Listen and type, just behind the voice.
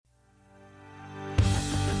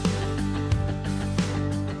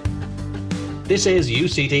This is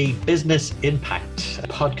UCD Business Impact, a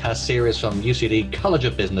podcast series from UCD College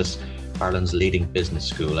of Business, Ireland's leading business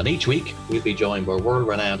school. And each week, we'll be joined by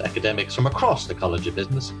world-renowned academics from across the College of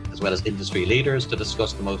Business, as well as industry leaders, to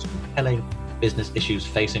discuss the most compelling business issues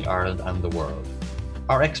facing Ireland and the world.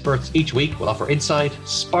 Our experts each week will offer insight,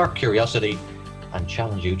 spark curiosity, and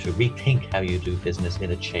challenge you to rethink how you do business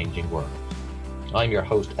in a changing world. I'm your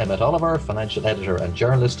host, Emmett Oliver, financial editor and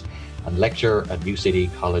journalist, and lecturer at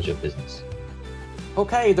UCD College of Business.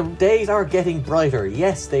 Okay, the days are getting brighter.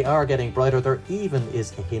 Yes, they are getting brighter. There even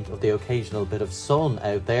is a hint of the occasional bit of sun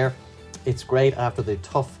out there. It's great after the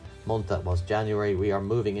tough month that was January. We are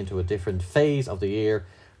moving into a different phase of the year,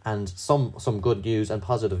 and some good news and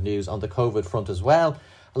positive news on the COVID front as well.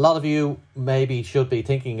 A lot of you maybe should be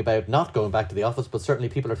thinking about not going back to the office, but certainly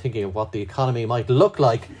people are thinking of what the economy might look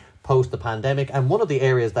like post the pandemic. And one of the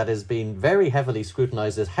areas that has been very heavily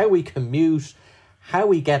scrutinised is how we commute, how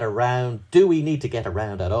we get around. Do we need to get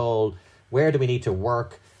around at all? Where do we need to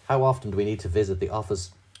work? How often do we need to visit the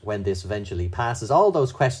office when this eventually passes? All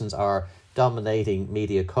those questions are dominating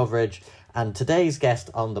media coverage. And today's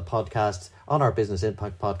guest on the podcast, on our Business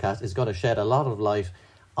Impact podcast, is going to shed a lot of light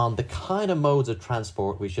on the kind of modes of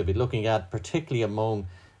transport we should be looking at, particularly among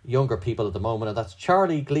younger people at the moment. And that's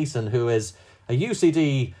Charlie Gleeson, who is a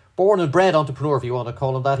UCD born and bred entrepreneur, if you want to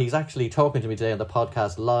call him that. He's actually talking to me today on the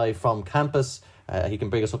podcast live from campus. He can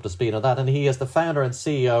bring us up to speed on that. And he is the founder and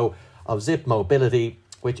CEO of Zip Mobility,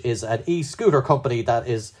 which is an e-scooter company that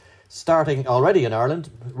is starting already in Ireland,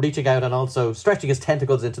 reaching out and also stretching its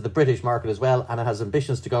tentacles into the British market as well. And it has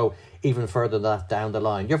ambitions to go even further than that down the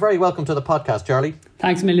line. You're very welcome to the podcast, Charlie.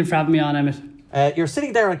 Thanks a million for having me on, Emmett. You're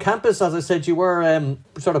sitting there on campus. As I said, you were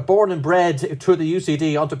sort of born and bred through the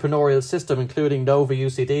UCD entrepreneurial system, including Nova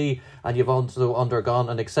UCD, and you've also undergone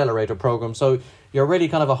an accelerator program. So you're really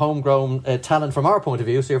kind of a homegrown talent from our point of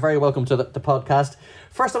view. So you're very welcome to the podcast.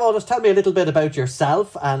 First of all, just tell me a little bit about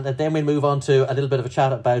yourself, and then we'll move on to a little bit of a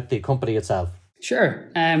chat about the company itself. Sure.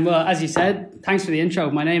 Well, as you said, thanks for the intro.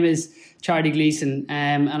 My name is Charlie Gleeson,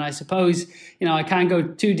 and I suppose, I can't go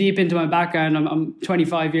too deep into my background. I'm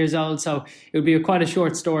 25 years old, so it would be quite a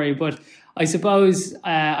short story. But I suppose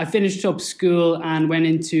I finished up school and went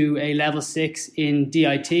into a level 6 in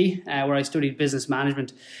DIT, where I studied business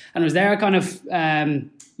management. And I was there kind of,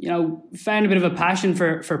 found a bit of a passion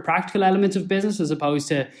for practical elements of business as opposed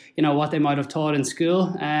to, what they might have taught in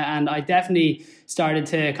school. And I definitely started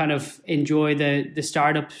to kind of enjoy the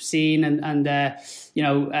startup scene and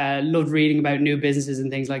loved reading about new businesses and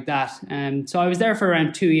things like that. So I was there for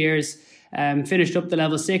around 2 years, finished up the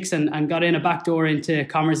level 6 and got in a back door into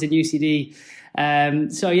commerce at UCD.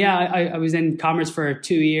 I was in commerce for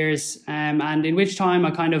 2 years, and in which time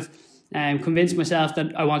I kind of convinced myself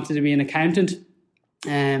that I wanted to be an accountant.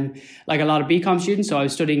 Like a lot of BCom students. So I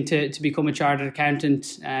was studying to become a chartered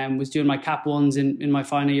accountant, was doing my CAP 1s in my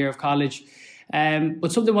final year of college.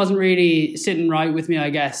 But something wasn't really sitting right with me, I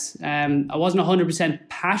guess. I wasn't 100%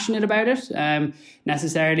 passionate about it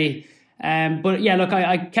necessarily. But yeah, look,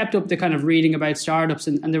 I kept up the kind of reading about startups,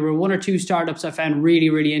 and there were one or two startups I found really,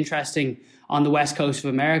 really interesting on the west coast of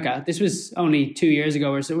America. This was only 2 years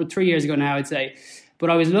ago, or so 3 years ago now, I'd say. But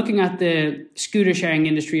I was looking at the scooter sharing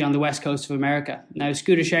industry on the west coast of America. Now,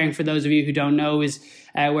 scooter sharing, for those of you who don't know, is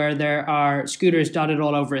where there are scooters dotted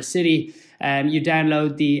all over a city. You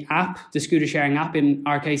download the app, the scooter sharing app. In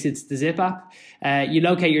our case, it's the Zip app. You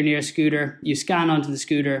locate your nearest scooter, you scan onto the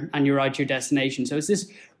scooter, and you ride to your destination. So it's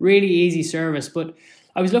this really easy service. But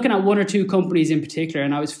I was looking at one or two companies in particular,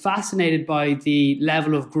 and I was fascinated by the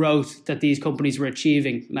level of growth that these companies were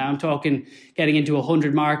achieving. Now, I'm talking getting into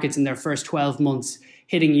 100 markets in their first 12 months,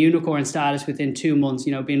 hitting unicorn status within 2 months,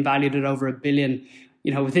 being valued at over $1 billion,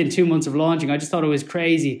 within 2 months of launching. I just thought it was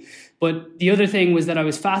crazy. But the other thing was that I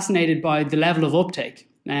was fascinated by the level of uptake.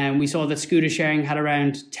 And we saw that scooter sharing had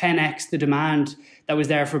around 10x the demand that was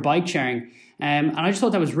there for bike sharing. And I just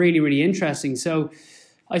thought that was really, really interesting. So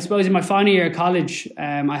I suppose in my final year of college,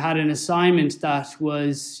 I had an assignment that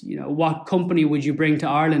was, what company would you bring to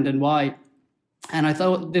Ireland and why? And I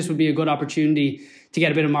thought this would be a good opportunity to get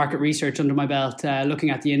a bit of market research under my belt, looking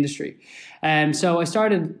at the industry. So I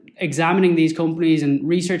started examining these companies and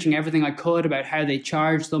researching everything I could about how they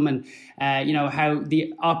charge them and, how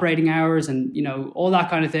the operating hours and, all that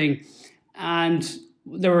kind of thing. And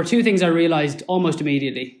there were two things I realized almost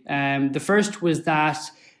immediately. The first was that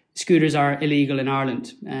scooters are illegal in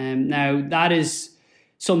Ireland. Now, that is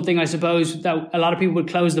something, I suppose, that a lot of people would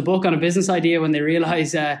close the book on a business idea when they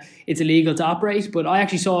realize it's illegal to operate. But I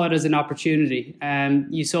actually saw it as an opportunity.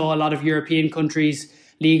 You saw a lot of European countries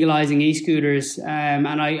legalizing e-scooters, and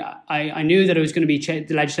I knew that it was going to be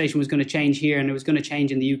the legislation was going to change here, and it was going to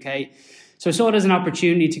change in the UK. So I saw it as an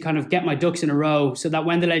opportunity to kind of get my ducks in a row so that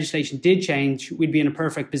when the legislation did change, we'd be in a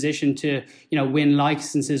perfect position to, win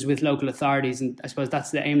licenses with local authorities. And I suppose that's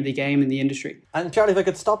the aim of the game in the industry. And Charlie, if I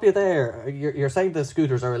could stop you there, you're saying the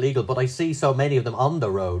scooters are illegal, but I see so many of them on the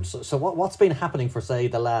roads. So what's been happening for, say,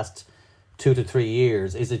 the last 2 to 3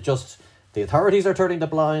 years? Is it just the authorities are turning the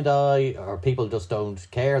blind eye, or people just don't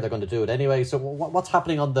care, they're going to do it anyway? So what's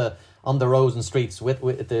happening on the roads and streets with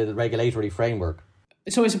the regulatory framework?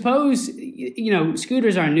 So I suppose,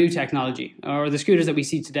 scooters are new technology, or the scooters that we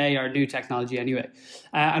see today are new technology anyway.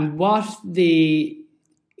 And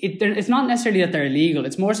it's not necessarily that they're illegal,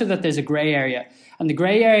 it's more so that there's a grey area. And the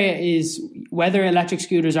grey area is whether electric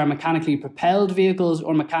scooters are mechanically propelled vehicles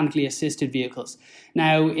or mechanically assisted vehicles.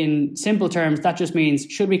 Now, in simple terms, that just means,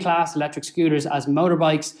 should we class electric scooters as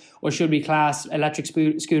motorbikes, or should we class electric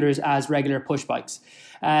scooters as regular push bikes?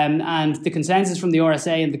 And the consensus from the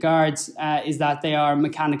RSA and the guards is that they are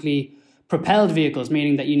mechanically propelled vehicles,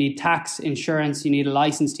 meaning that you need tax, insurance, you need a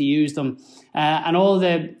license to use them, and all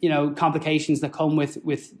the complications that come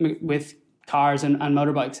with cars and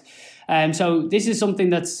motorbikes. So this is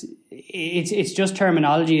something it's just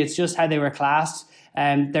terminology. It's just how they were classed.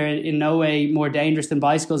 They're in no way more dangerous than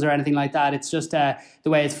bicycles or anything like that. It's just the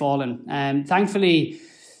way it's fallen. Thankfully,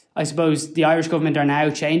 I suppose the Irish government are now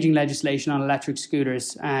changing legislation on electric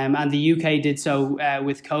scooters, and the UK did so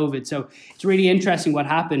with COVID. So it's really interesting what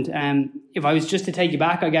happened. If I was just to take you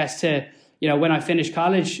back, I guess, to when I finished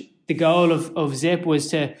college, the goal of Zip was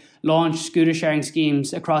to launch scooter sharing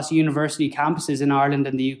schemes across university campuses in Ireland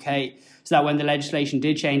and the UK, so that when the legislation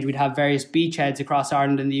did change, we'd have various beachheads across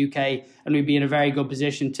Ireland and the UK, and we'd be in a very good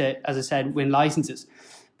position to, as I said, win licenses.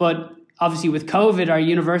 But obviously, with COVID, our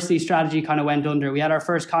university strategy kind of went under. We had our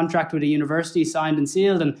first contract with a university signed and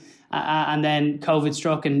sealed, and then COVID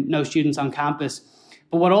struck and no students on campus.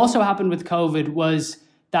 But what also happened with COVID was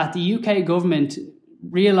that the UK government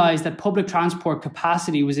realised that public transport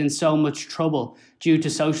capacity was in so much trouble due to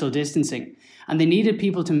social distancing. And they needed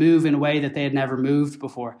people to move in a way that they had never moved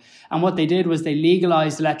before. And what they did was they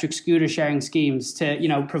legalised electric scooter sharing schemes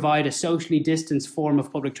to, provide a socially distanced form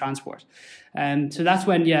of public transport. So that's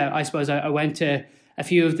when, I suppose I went to a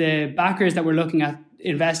few of the backers that were looking at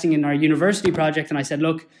investing in our university project. And I said,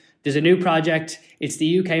 look, there's a new project. It's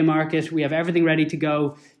the UK market. We have everything ready to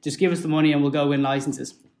go. Just give us the money and we'll go win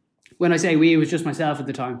licenses. When I say we, it was just myself at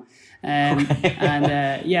the time.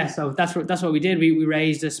 So that's what we did. We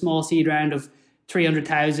raised a small seed round of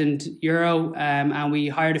 €300,000, and we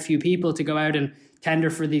hired a few people to go out and tender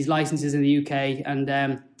for these licenses in the UK. And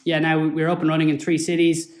now we're up and running in 3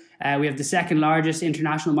 cities. We have the second largest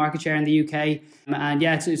international market share in the UK. And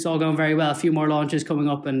it's all going very well. A few more launches coming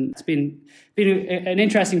up, and it's been an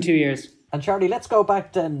interesting 2 years. And Charlie, let's go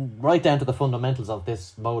back then right down to the fundamentals of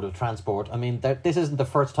this mode of transport. I mean, this isn't the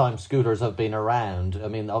first time scooters have been around. I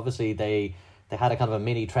mean, obviously they had a kind of a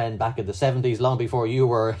mini trend back in the 70s, long before you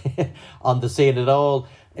were on the scene at all.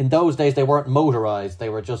 In those days, they weren't motorised. They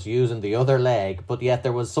were just using the other leg. But yet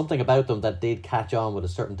there was something about them that did catch on with a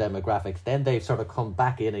certain demographic. Then they've sort of come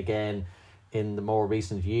back in again in the more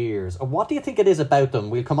recent years. What do you think it is about them?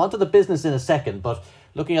 We'll come on to the business in a second, but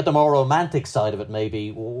looking at the more romantic side of it,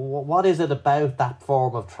 maybe, what is it about that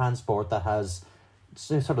form of transport that has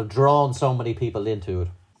sort of drawn so many people into it?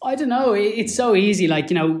 I don't know. It's so easy.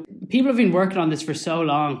 People have been working on this for so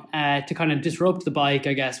long to kind of disrupt the bike,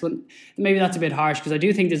 I guess. Well, maybe that's a bit harsh, because I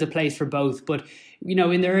do think there's a place for both. But,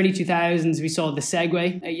 in the early 2000s, we saw the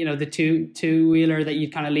Segway, the two-wheeler that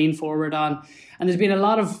you'd kind of lean forward on. And there's been a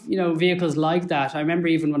lot of, vehicles like that. I remember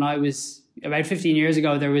even when I was about 15 years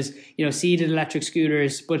ago, there was, seated electric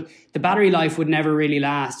scooters, but the battery life would never really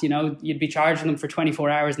last. You'd be charging them for 24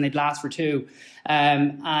 hours and they'd last for 2.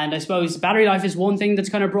 And I suppose battery life is one thing that's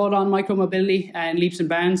kind of brought on micromobility in leaps and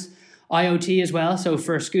bounds. IoT as well. So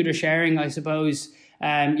for scooter sharing, I suppose,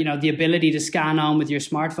 the ability to scan on with your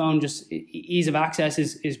smartphone, just ease of access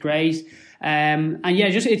is great.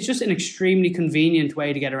 It's just an extremely convenient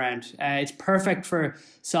way to get around. It's perfect for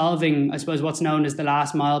solving, I suppose, what's known as the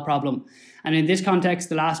last mile problem. And in this context,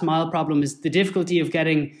 the last mile problem is the difficulty of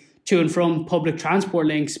getting to and from public transport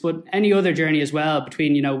links, but any other journey as well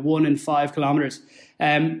between 1 and 5 kilometers.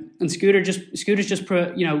 And scooters just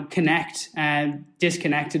connect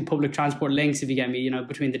disconnected public transport links, if you get me,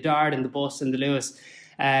 between the Dart and the bus and the Lewis.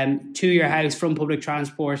 To your house from public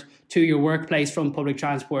transport, to your workplace from public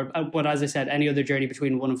transport. But as I said, any other journey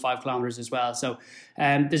between 1 and 5 kilometres as well. So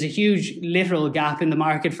there's a huge literal gap in the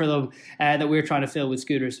market for them that we're trying to fill with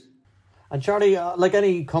scooters. And Charlie, like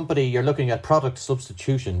any company, you're looking at product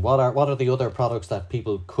substitution. What are the other products that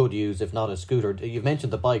people could use if not a scooter? You've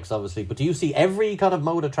mentioned the bikes, obviously, but do you see every kind of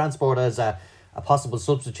mode of transport as a a possible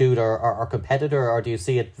substitute or competitor, or do you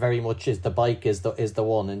see it very much as the bike is the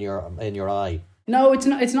one in your eye? No, it's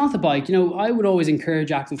not. It's not the bike. I would always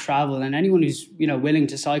encourage active travel, and anyone who's willing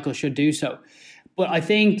to cycle should do so. But I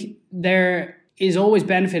think there is always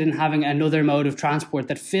benefit in having another mode of transport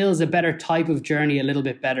that fills a better type of journey a little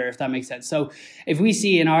bit better, if that makes sense. So if we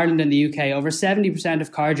see in Ireland and the UK, over 70%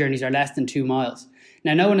 of car journeys are less than 2 miles.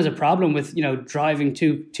 Now, no one has a problem with, driving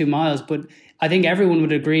 2 miles, but I think everyone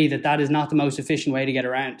would agree that that is not the most efficient way to get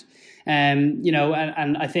around. And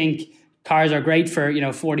I think cars are great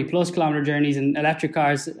for, 40 plus kilometer journeys, and electric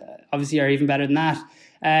cars obviously are even better than that.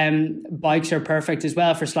 Bikes are perfect as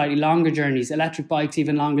well for slightly longer journeys, electric bikes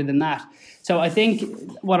even longer than that. So I think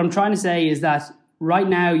what I'm trying to say is that right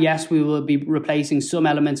now, yes, we will be replacing some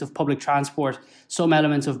elements of public transport, some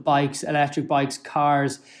elements of bikes, electric bikes,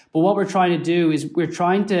 cars. But what we're trying to do is we're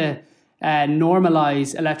trying to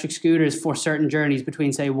normalize electric scooters for certain journeys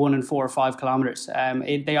between, say, 1 and 4 or 5 kilometers.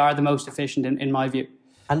 They are the most efficient in my view.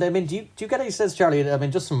 And I mean, do you get any sense, Charlie? I mean,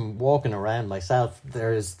 just from walking around myself,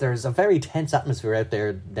 there's a very tense atmosphere out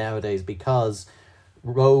there nowadays because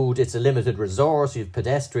it's a limited resource. You've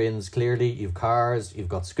pedestrians, clearly. You've cars. You've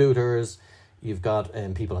got scooters. You've got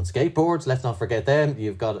people on skateboards. Let's not forget them.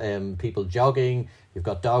 You've got people jogging. You've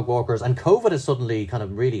got dog walkers. And COVID has suddenly kind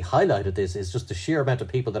of really highlighted this. It's just the sheer amount of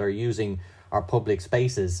people that are using our public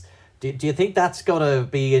spaces. Do you think that's going to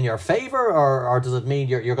be in your favour, or does it mean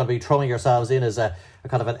you're going to be throwing yourselves in as a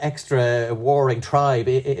kind of an extra warring tribe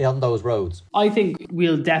on those roads? I think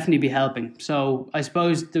we'll definitely be helping. So I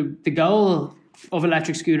suppose the goal of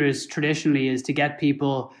electric scooters traditionally is to get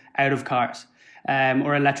people out of cars,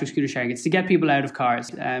 or electric scooter sharing. It's to get people out of cars.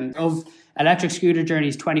 Of electric scooter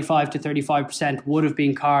journeys, 25 to 35% would have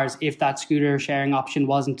been cars if that scooter sharing option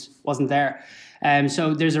wasn't there.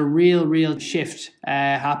 So there's a real shift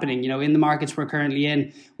happening. In the markets we're currently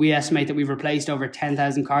in, we estimate that we've replaced over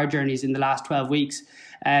 10,000 car journeys in the last 12 weeks.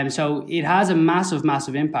 So it has a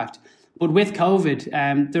massive impact. But with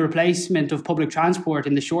COVID, the replacement of public transport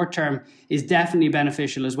in the short term is definitely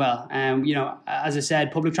beneficial as well. As I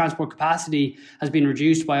said, public transport capacity has been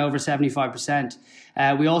reduced by over 75%.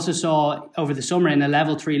 We also saw over the summer in a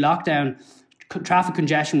level 3 lockdown, traffic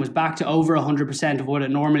congestion was back to over 100% of what it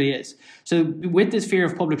normally is. So with this fear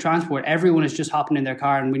of public transport, everyone is just hopping in their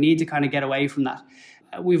car, and we need to kind of get away from that.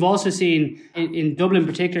 We've also seen in Dublin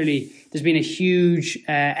particularly, there's been a huge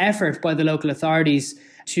effort by the local authorities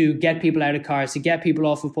to get people out of cars, to get people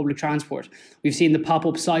off of public transport. We've seen the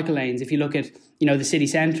pop-up cycle lanes. If you look at the city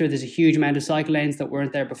centre, there's a huge amount of cycle lanes that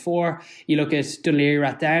weren't there before. You look at Dún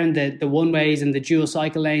Laoghaire, the one-ways and the dual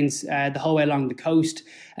cycle lanes the whole way along the coast.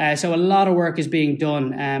 So a lot of work is being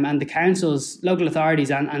done, and the councils, local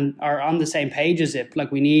authorities, and are on the same page as it.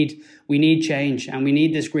 Like we need change, and we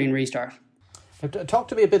need this green restart. Talk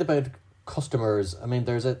to me a bit about customers. I mean,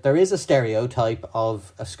 there is a stereotype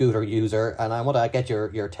of a scooter user, and I want to get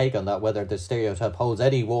your take on that, whether the stereotype holds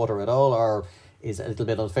any water at all or is a little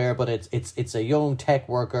bit unfair. But it's a young tech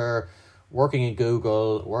worker working in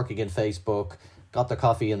Google, working in Facebook, got the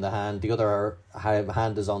coffee in the hand, the other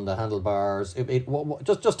hand is on the handlebars.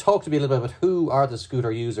 Just talk to me a little bit about who are the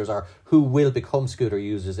scooter users, or who will become scooter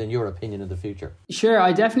users in your opinion in the future. Sure,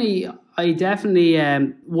 I definitely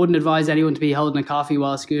wouldn't advise anyone to be holding a coffee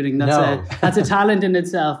while scooting. That's a talent in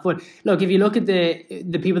itself. But look, if you look at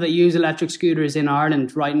the people that use electric scooters in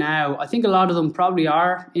Ireland right now, I think a lot of them probably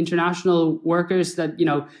are international workers that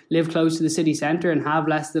live close to the city centre and have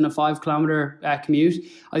less than a 5 kilometre commute.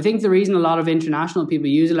 I think the reason a lot of international people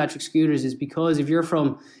use electric scooters is because if you're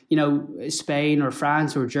from Spain or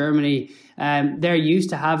France or Germany, they're used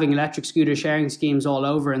to having electric scooter sharing schemes all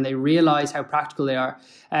over, and they realise how practical they are.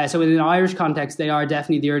 So in an Irish context, they are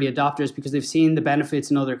definitely the early adopters because they've seen the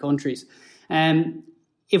benefits in other countries.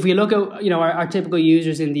 If we look at our typical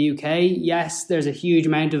users in the UK, yes, there's a huge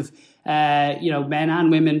amount of men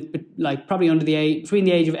and women, like probably between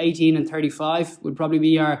the age of 18 and 35 would probably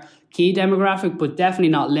be our key demographic, but definitely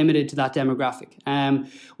not limited to that demographic.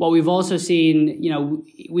 What we've also seen,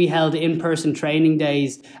 we held in-person training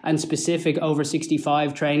days and specific over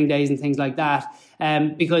 65 training days and things like that,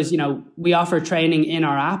 because, we offer training in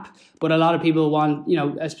our app, but a lot of people want,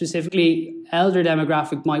 a specifically elder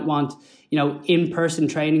demographic might want, in-person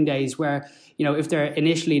training days where, if they're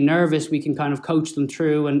initially nervous, we can kind of coach them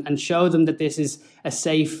through and show them that this is a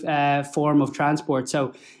safe form of transport.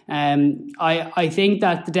 So I think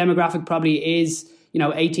that the demographic probably is,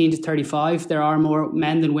 18 to 35. There are more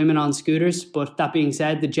men than women on scooters. But that being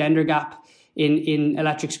said, the gender gap in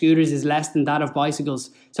electric scooters is less than that of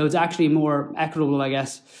bicycles. So it's actually more equitable, I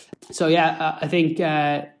guess. So yeah, I think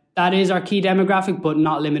that is our key demographic, but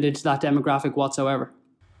not limited to that demographic whatsoever.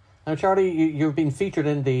 Now, Charlie, you've been featured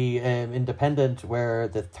in the Independent, where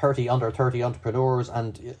the under 30 entrepreneurs,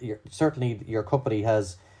 and certainly your company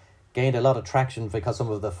has gained a lot of traction because some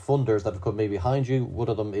of the funders that have come maybe behind you. One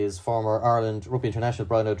of them is former Ireland Rugby International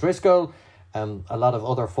Brian O'Driscoll. A lot of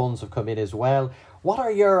other funds have come in as well. What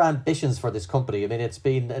are your ambitions for this company? I mean, it's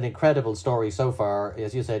been an incredible story so far.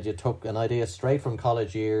 As you said, you took an idea straight from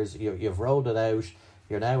college years. You've rolled it out.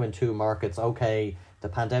 You're now in 2 markets. Okay, the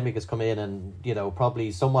pandemic has come in and,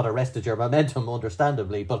 probably somewhat arrested your momentum,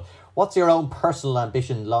 understandably. But what's your own personal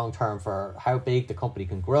ambition long term for how big the company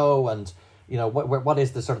can grow? And, what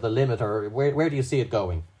is the sort of the limit, or where do you see it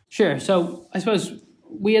going? Sure. So I suppose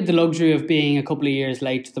we had the luxury of being a couple of years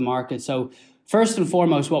late to the market. So first and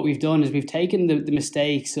foremost, what we've done is we've taken the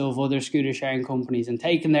mistakes of other scooter sharing companies and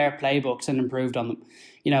taken their playbooks and improved on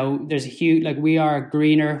them. There's a huge, we are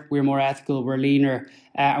greener, we're more ethical, we're leaner,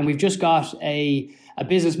 and we've just got a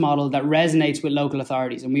business model that resonates with local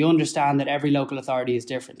authorities, and we understand that every local authority is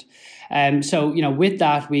different. So with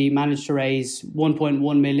that, we managed to raise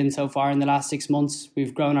 1.1 million so far in the last 6 months.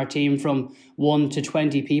 We've grown our team from 1 to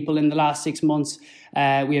 20 people in the last 6 months.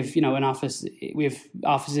 We have an office. We have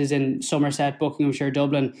offices in Somerset, Buckinghamshire,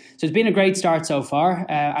 Dublin. So it's been a great start so far.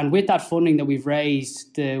 And with that funding that we've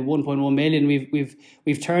raised, the 1.1 million,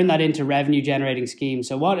 we've turned that into revenue generating schemes.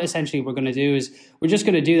 So what essentially we're going to do is we're just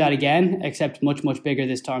going to do that again, except much, much bigger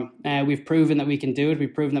this time. We've proven that we can do it.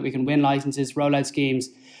 We've proven that we can win licenses, roll out schemes.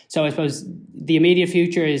 So I suppose the immediate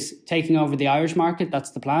future is taking over the Irish market.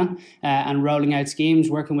 That's the plan, and rolling out schemes,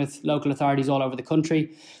 working with local authorities all over the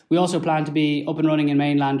country. We also plan to be up and running in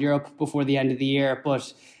mainland Europe before the end of the year.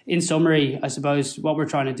 But in summary, I suppose what we're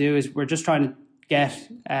trying to do is we're just trying to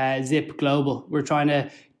get Zip global. We're trying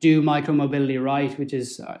to do micromobility right, which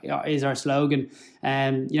is our slogan.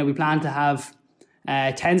 We plan to have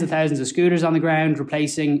tens of thousands of scooters on the ground,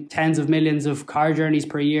 replacing tens of millions of car journeys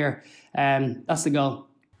per year. That's the goal.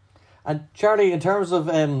 And Charlie, in terms of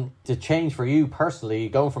the change for you personally,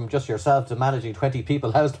 going from just yourself to managing 20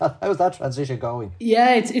 people, how's that transition going?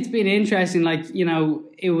 Yeah, it's been interesting.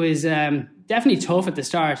 It was definitely tough at the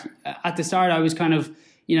start. At the start, I was kind of,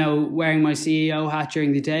 wearing my CEO hat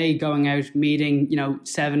during the day, going out, meeting,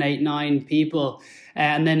 7, 8, 9 people.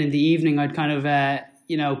 And then in the evening, I'd kind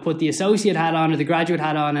of, put the associate hat on or the graduate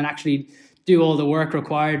hat on and actually do all the work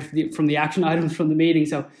required from the action items from the meeting.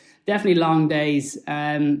 So definitely long days.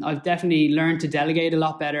 I've definitely learned to delegate a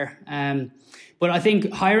lot better. But I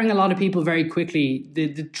think hiring a lot of people very quickly,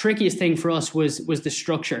 the trickiest thing for us was the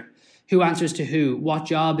structure. Who answers to who, what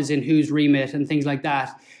job is in whose remit and things like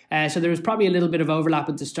that. So there was probably a little bit of overlap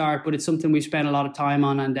at the start, but it's something we've spent a lot of time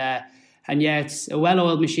on. And yeah, it's a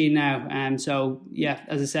well-oiled machine now. So yeah,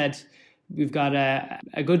 as I said, we've got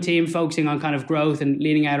a good team focusing on kind of growth and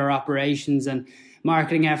leaning out our operations and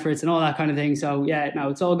marketing efforts and all that kind of thing. So yeah, no,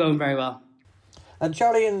 it's all going very well. And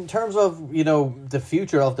Charlie, in terms of, the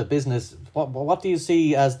future of the business, what do you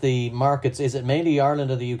see as the markets? Is it mainly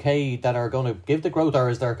Ireland and the UK that are going to give the growth, or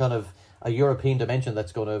is there kind of a European dimension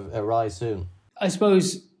that's going to arise soon? I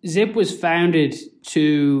suppose Zip was founded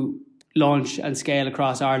to launch and scale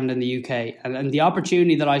across Ireland and the UK. And the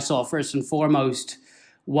opportunity that I saw first and foremost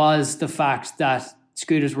was the fact that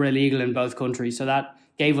scooters were illegal in both countries. So that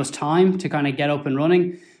gave us time to kind of get up and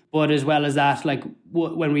running. But as well as that,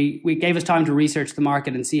 when we gave us time to research the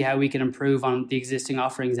market and see how we can improve on the existing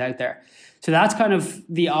offerings out there. So that's kind of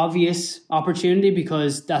the obvious opportunity,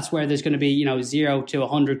 because that's where there's going to be, 0 to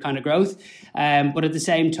 100 kind of growth. But at the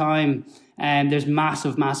same time, there's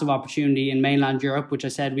massive opportunity in mainland Europe, which I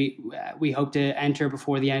said we hope to enter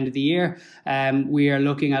before the end of the year. We are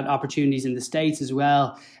looking at opportunities in the States as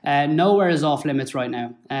well. Nowhere is off limits right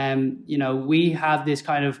now. We have this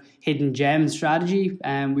kind of hidden gem strategy.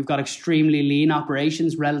 We've got extremely lean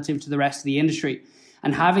operations relative to the rest of the industry.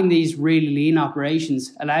 And having these really lean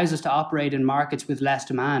operations allows us to operate in markets with less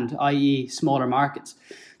demand, i.e. smaller markets.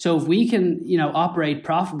 So if we can, operate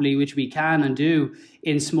profitably, which we can and do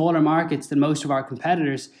in smaller markets than most of our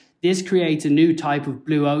competitors, this creates a new type of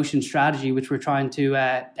blue ocean strategy, which we're trying to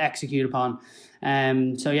execute upon.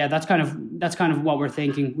 So yeah, that's kind of what we're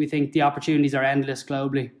thinking. We think the opportunities are endless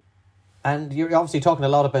globally. And you're obviously talking a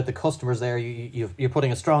lot about the customers there. You're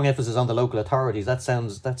putting a strong emphasis on the local authorities. That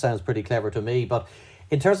sounds pretty clever to me. But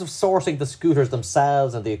in terms of sourcing the scooters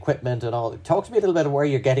themselves and the equipment and all, talk to me a little bit of where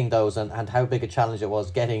you're getting those and how big a challenge it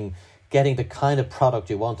was getting the kind of product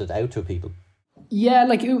you wanted out to people. Yeah,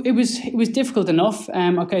 it was difficult enough.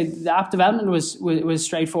 Okay, the app development was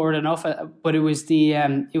straightforward enough, but it was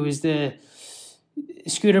the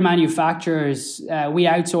scooter manufacturers, we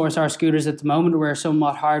outsource our scooters at the moment. We're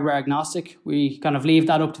somewhat hardware agnostic. We kind of leave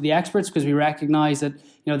that up to the experts because we recognize that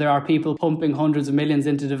there are people pumping hundreds of millions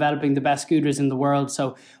into developing the best scooters in the world.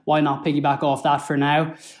 So why not piggyback off that for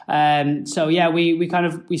now?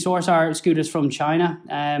 We source our scooters from China.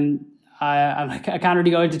 I can't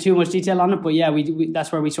really go into too much detail on it, but yeah,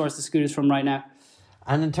 that's where we source the scooters from right now.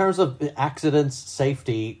 And in terms of accidents,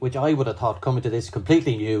 safety, which I would have thought coming to this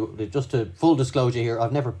completely new, just to full disclosure here,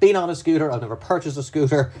 I've never been on a scooter, I've never purchased a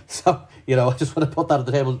scooter. So, I just want to put that on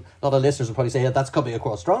the table. A lot of listeners will probably say, that's coming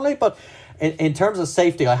across strongly. But in terms of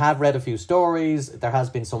safety, I have read a few stories. There has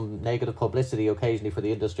been some negative publicity occasionally for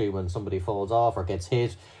the industry when somebody falls off or gets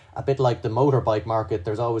hit. A bit like the motorbike market,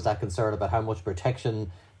 there's always that concern about how much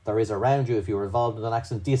protection there is around you if you're involved in an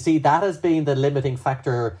accident. Do you see that as being the limiting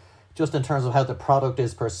factor just in terms of how the product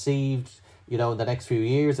is perceived, in the next few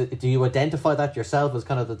years? Do you identify that yourself as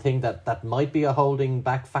kind of the thing that might be a holding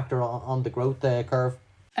back factor on the growth curve?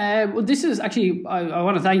 Well, this is actually, I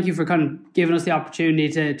want to thank you for kind of giving us the opportunity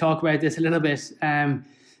to talk about this a little bit. So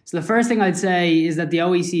the first thing I'd say is that the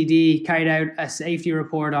OECD carried out a safety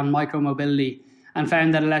report on micromobility and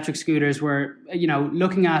found that electric scooters were,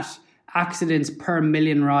 looking at accidents per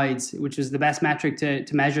million rides, which is the best metric to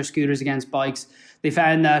measure scooters against bikes. They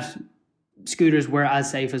found that scooters were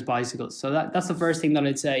as safe as bicycles. So that's the first thing that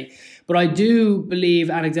I'd say. But I do believe,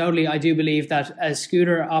 anecdotally, that a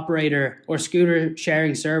scooter operator or scooter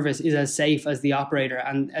sharing service is as safe as the operator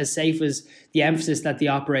and as safe as the emphasis that the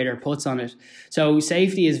operator puts on it. So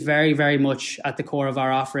safety is very, very much at the core of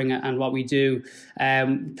our offering and what we do.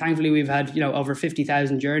 Thankfully, we've had over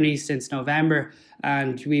 50,000 journeys since November,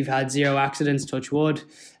 and we've had 0 accidents, touch wood.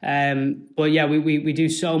 But yeah, we do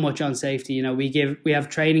so much on safety. We have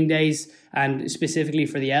training days, and specifically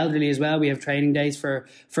for the elderly as well, we have training days for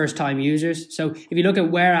first-time users. So if you look at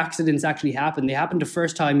where accidents actually happen, they happen to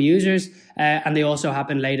first-time users, and they also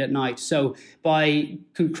happen late at night. So by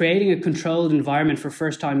creating a controlled environment for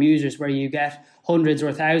first-time users where you get hundreds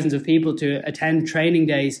or thousands of people to attend training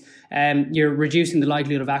days, you're reducing the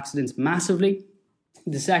likelihood of accidents massively.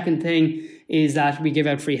 The second thing is that we give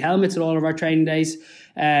out free helmets at all of our training days.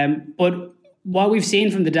 But what we've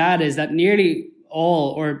seen from the data is that nearly all,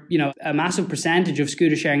 or a massive percentage of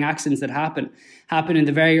scooter sharing accidents that happen in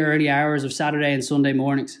the very early hours of Saturday and Sunday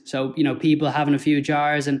mornings. So, people having a few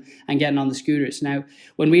jars and getting on the scooters. Now,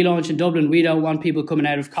 when we launch in Dublin, we don't want people coming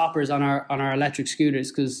out of coppers on our electric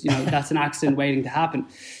scooters because, that's an accident waiting to happen.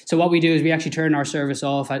 So what we do is we actually turn our service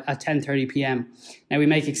off at 10:30 p.m. Now, we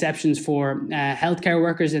make exceptions for healthcare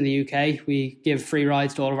workers in the UK. We give free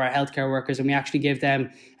rides to all of our healthcare workers, and we actually give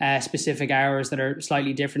them specific hours that are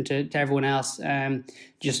slightly different to everyone else,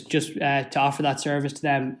 just to offer that service to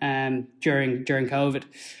them during COVID.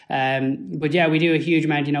 But yeah, we do a huge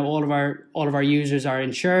amount. All of our users are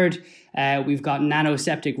insured. We've got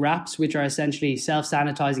nanoseptic wraps, which are essentially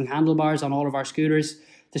self-sanitizing handlebars on all of our scooters.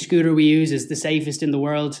 The scooter we use is the safest in the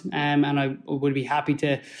world, and I would be happy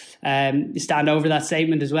to stand over that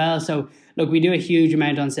statement as well. So, look, we do a huge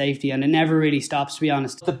amount on safety, and it never really stops, to be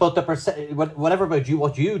honest. But whatever about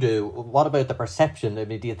what you do, what about the perception? I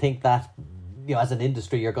mean, do you think that as an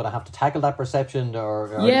industry you're going to have to tackle that perception, or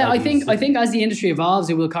yeah, I think as the industry evolves,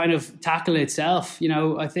 it will kind of tackle itself.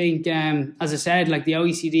 I think as I said, like the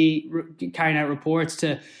OECD carrying out reports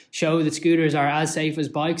to show that scooters are as safe as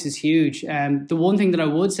bikes is huge. The one thing that I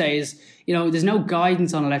would say is there's no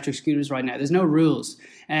guidance on electric scooters right now. There's no rules.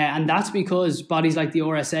 And that's because bodies like the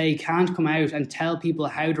RSA can't come out and tell people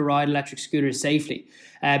how to ride electric scooters safely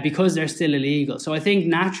because they're still illegal. So I think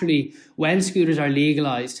naturally when scooters are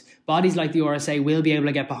legalized, bodies like the RSA will be able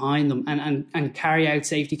to get behind them and carry out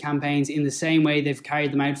safety campaigns in the same way they've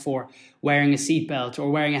carried them out for wearing a seatbelt or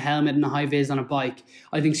wearing a helmet and a high vis on a bike.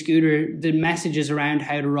 I think the messages around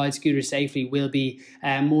how to ride scooters safely will be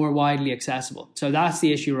more widely accessible. So that's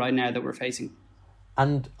the issue right now that we're facing.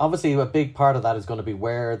 And obviously a big part of that is going to be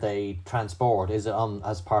where they transport. Is it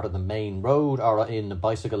as part of the main road or in the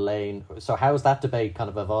bicycle lane? So how is that debate kind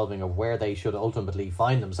of evolving of where they should ultimately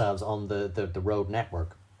find themselves on the road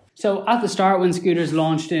network? So at the start, when scooters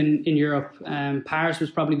launched in Europe, Paris was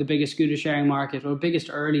probably the biggest scooter sharing market, or biggest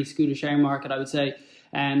early scooter sharing market, I would say.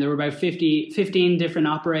 And there were about 15 different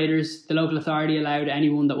operators. The local authority allowed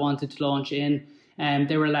anyone that wanted to launch in. And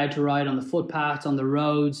they were allowed to ride on the footpaths, on the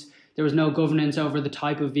roads. There was no governance over the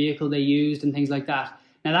type of vehicle they used and things like that.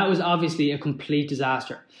 Now, that was obviously a complete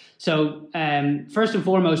disaster. So first and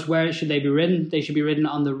foremost, where should they be ridden? They should be ridden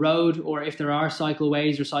on the road, or if there are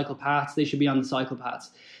cycleways or cycle paths, they should be on the cycle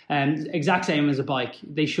paths. Exact same as a bike.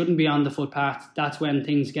 They shouldn't be on the footpath. That's when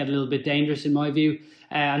things get a little bit dangerous, in my view.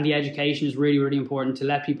 And the education is really, really important to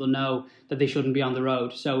let people know that they shouldn't be on the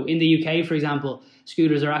road. So in the UK, for example,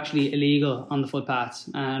 scooters are actually illegal on the footpaths,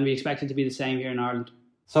 and we expect it to be the same here in Ireland.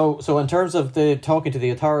 So in terms of the talking to the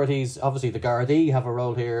authorities, obviously the Gardaí have a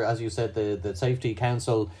role here. As you said, the Safety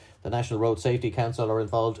Council, the National Road Safety Council are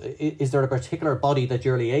involved. Is there a particular body that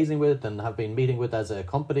you're liaising with and have been meeting with as a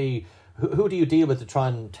company? Who do you deal with to try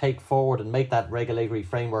and take forward and make that regulatory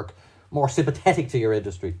framework more sympathetic to your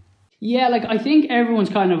industry? Yeah, like I think everyone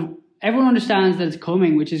understands that it's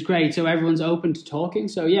coming, which is great. So everyone's open to talking.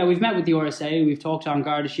 So yeah, we've met with the RSA, we've talked on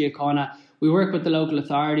Garda Síochána, we work with the local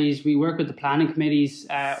authorities, we work with the planning committees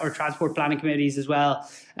or transport planning committees as well.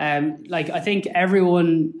 I think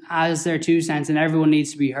everyone has their 2 cents and everyone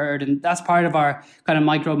needs to be heard. And that's part of our kind of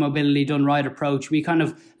micro mobility done right approach. We kind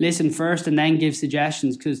of listen first and then give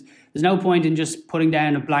suggestions, because there's no point in just putting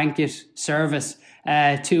down a blanket service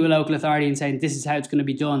to a local authority and saying this is how it's going to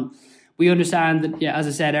be done. We understand that, yeah, as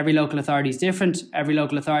I said, every local authority is different. Every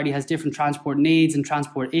local authority has different transport needs and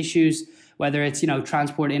transport issues, whether it's,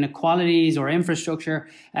 transport inequalities or infrastructure.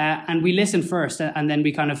 And we listen first and then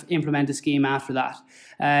we kind of implement a scheme after that.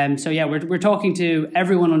 We're talking to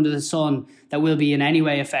everyone under the sun that will be in any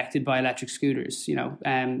way affected by electric scooters,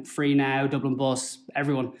 Free Now, Dublin Bus,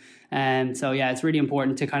 everyone. It's really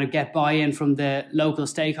important to kind of get buy-in from the local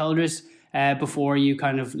stakeholders before you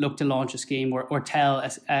kind of look to launch a scheme or tell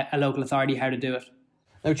a local authority how to do it.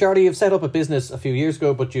 Now, Charlie, you've set up a business a few years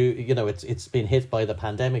ago, but it's been hit by the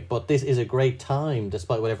pandemic. But this is a great time,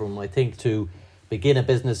 despite what everyone might think, to begin a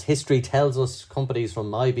business. History tells us companies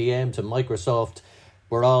from IBM to Microsoft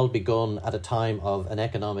were all begun at a time of an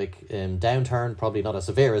economic downturn, probably not as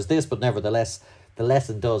severe as this, but nevertheless, the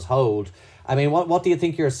lesson does hold. I mean, what do you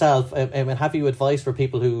think yourself? Have you advice for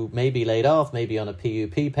people who may be laid off, maybe on a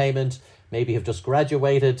PUP payment, maybe have just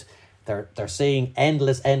graduated? They're seeing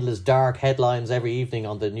endless dark headlines every evening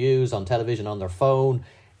on the news, on television, on their phone.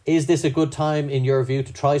 Is this a good time, in your view,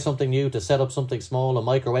 to try something new, to set up something small, a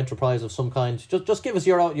micro enterprise of some kind? Just give us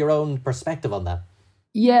your own perspective on that.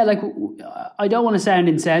 Yeah, I don't want to sound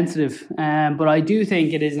insensitive, but I do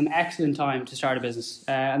think it is an excellent time to start a business.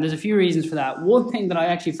 And there's a few reasons for that. One thing that I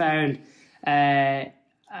actually found,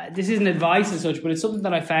 this isn't advice as such, but it's something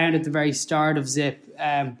that I found at the very start of Zip,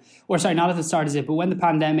 not at the start of Zip, but when the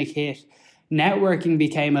pandemic hit, networking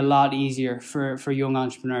became a lot easier for young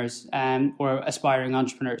entrepreneurs or aspiring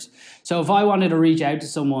entrepreneurs. So if I wanted to reach out to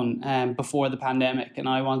someone before the pandemic and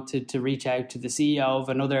I wanted to reach out to the CEO of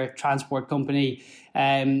another transport company,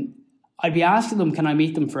 I'd be asking them, can I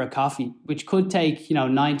meet them for a coffee, which could take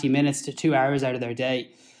 90 minutes to 2 hours out of their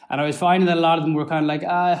day. And I was finding that a lot of them were kind of like,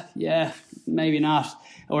 yeah, maybe not,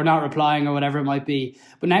 or not replying or whatever it might be.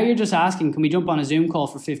 But now you're just asking, can we jump on a Zoom call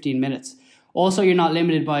for 15 minutes? Also, you're not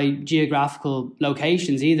limited by geographical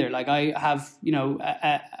locations either. Like I have,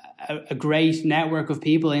 a great network of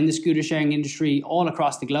people in the scooter sharing industry all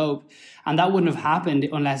across the globe. And that wouldn't have happened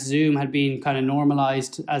unless Zoom had been kind of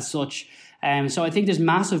normalized as such. So I think there's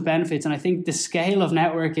massive benefits, and I think the scale of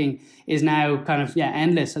networking is now kind of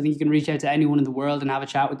endless. I think you can reach out to anyone in the world and have a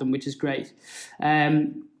chat with them, which is great.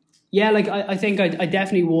 I think I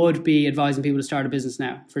definitely would be advising people to start a business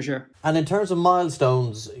now, for sure. And in terms of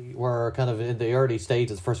milestones, we're kind of in the early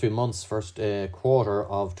stages, first few months, first quarter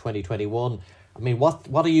of 2021. I mean, what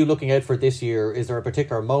are you looking out for this year? Is there a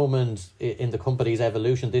particular moment in the company's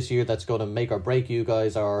evolution this year that's going to make or break you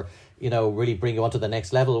guys, or really bring you onto the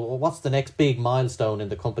next level? What's the next big milestone in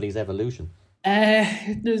the company's evolution?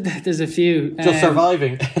 There's a few. Just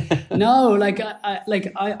surviving. No,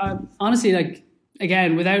 I honestly,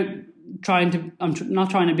 again, without I'm not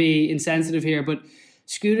trying to be insensitive here, but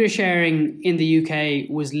scooter sharing in the UK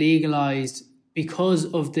was legalised because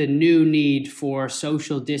of the new need for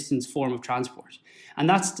social distance form of transport. And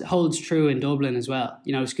that holds true in Dublin as well.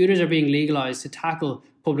 Scooters are being legalised to tackle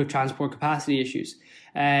public transport capacity issues.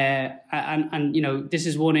 This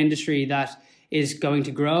is one industry that is going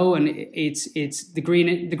to grow, and it's the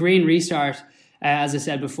green restart, as I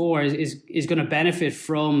said before, is going to benefit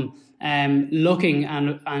from looking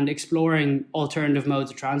and exploring alternative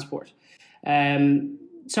modes of transport.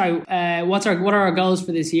 What are our goals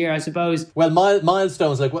for this year, I suppose? Well,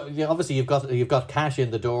 milestones, obviously you've got cash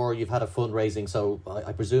in the door, you've had a fundraising, so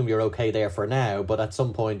I presume you're okay there for now, but at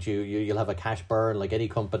some point you'll have a cash burn like any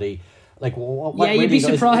company. You'd be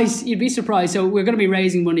surprised. So we're going to be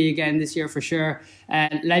raising money again this year for sure.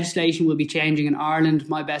 Legislation will be changing in Ireland.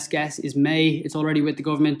 My best guess is May. It's already with the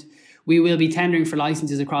government. we will be tendering for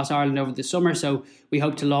licenses across Ireland over the summer. So we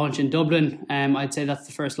hope to launch in Dublin. I'd say that's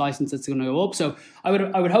the first license that's going to go up. So I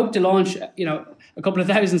would hope to launch, a couple of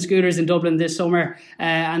thousand scooters in Dublin this summer,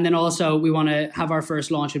 and then also we want to have our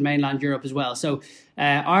first launch in mainland Europe as well. So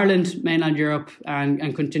Ireland, mainland Europe,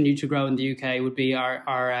 and continue to grow in the UK would be our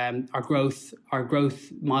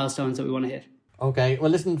growth milestones that we want to hit. Okay, well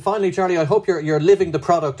listen, finally Charlie, I hope you're living the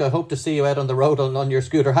product. I hope to see you out on the road on your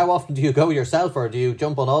scooter. How often do you go yourself, or do you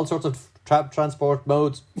jump on all sorts of transport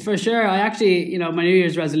modes? For sure. I actually, my New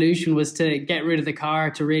Year's resolution was to get rid of the car,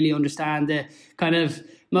 to really understand the kind of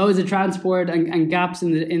modes of transport and gaps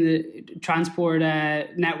in the transport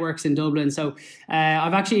networks in Dublin. So I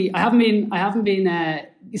haven't been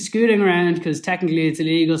scooting around because technically it's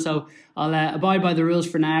illegal. So I'll abide by the rules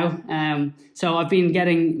for now. So I've been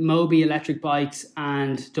getting Moby electric bikes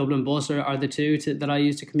and Dublin Bus are the two that I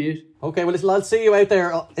use to commute. Okay, well listen, I'll see you out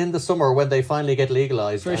there in the summer when they finally get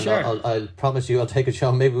legalised. For sure. I'll promise you I'll take a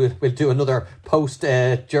show. Maybe we'll do another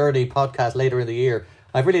post-journey podcast later in the year.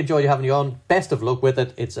 I've really enjoyed having you on. Best of luck with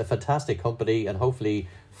it. It's a fantastic company and hopefully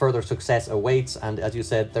further success awaits. And as you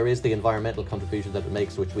said, there is the environmental contribution that it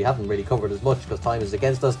makes, which we haven't really covered as much because time is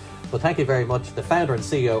against us. But thank you very much, the founder and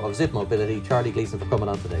CEO of Zip Mobility, Charlie Gleeson, for coming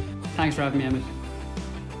on today. Thanks for having me, Emmett.